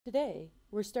Today,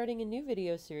 we're starting a new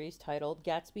video series titled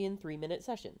Gatsby in 3-minute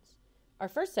sessions. Our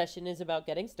first session is about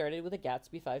getting started with a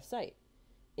Gatsby 5 site.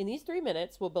 In these 3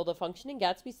 minutes, we'll build a functioning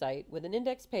Gatsby site with an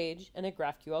index page and a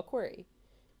GraphQL query.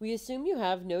 We assume you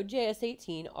have Node.js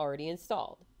 18 already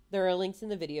installed. There are links in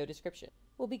the video description.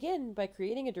 We'll begin by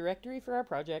creating a directory for our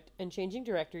project and changing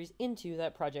directories into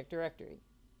that project directory.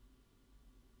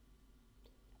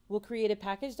 We'll create a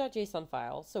package.json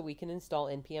file so we can install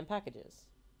npm packages.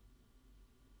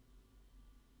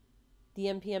 The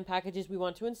npm packages we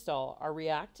want to install are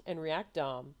React and React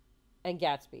DOM and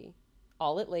Gatsby,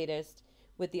 all at latest,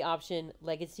 with the option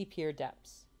Legacy Peer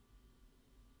Deps.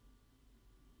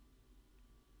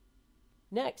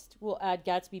 Next, we'll add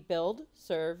Gatsby build,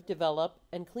 serve, develop,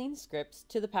 and clean scripts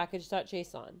to the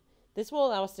package.json. This will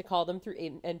allow us to call them through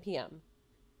npm.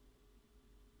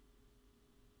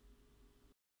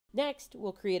 Next,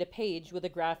 we'll create a page with a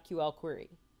GraphQL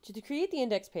query. To create the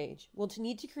index page, we'll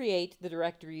need to create the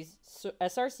directories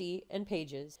src and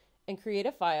pages and create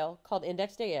a file called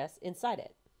index.js inside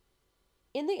it.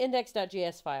 In the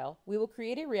index.js file, we will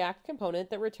create a React component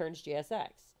that returns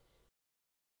JSX.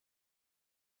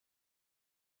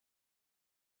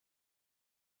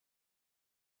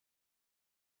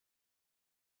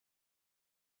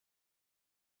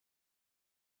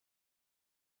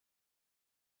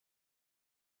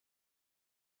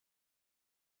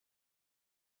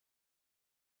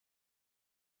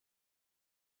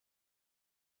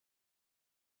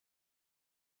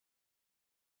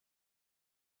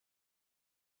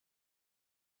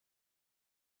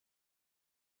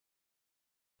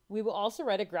 We will also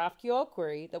write a GraphQL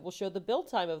query that will show the build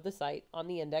time of the site on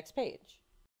the index page.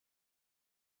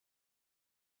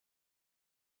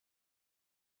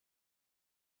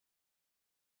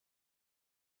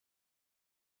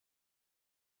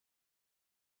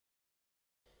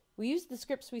 We use the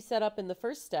scripts we set up in the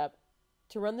first step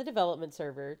to run the development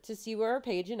server to see our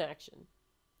page in action.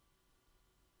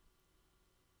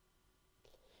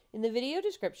 In the video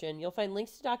description, you'll find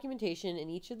links to documentation in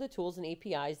each of the tools and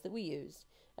APIs that we use,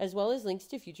 as well as links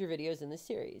to future videos in this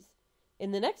series.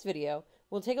 In the next video,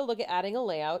 we'll take a look at adding a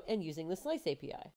layout and using the Slice API.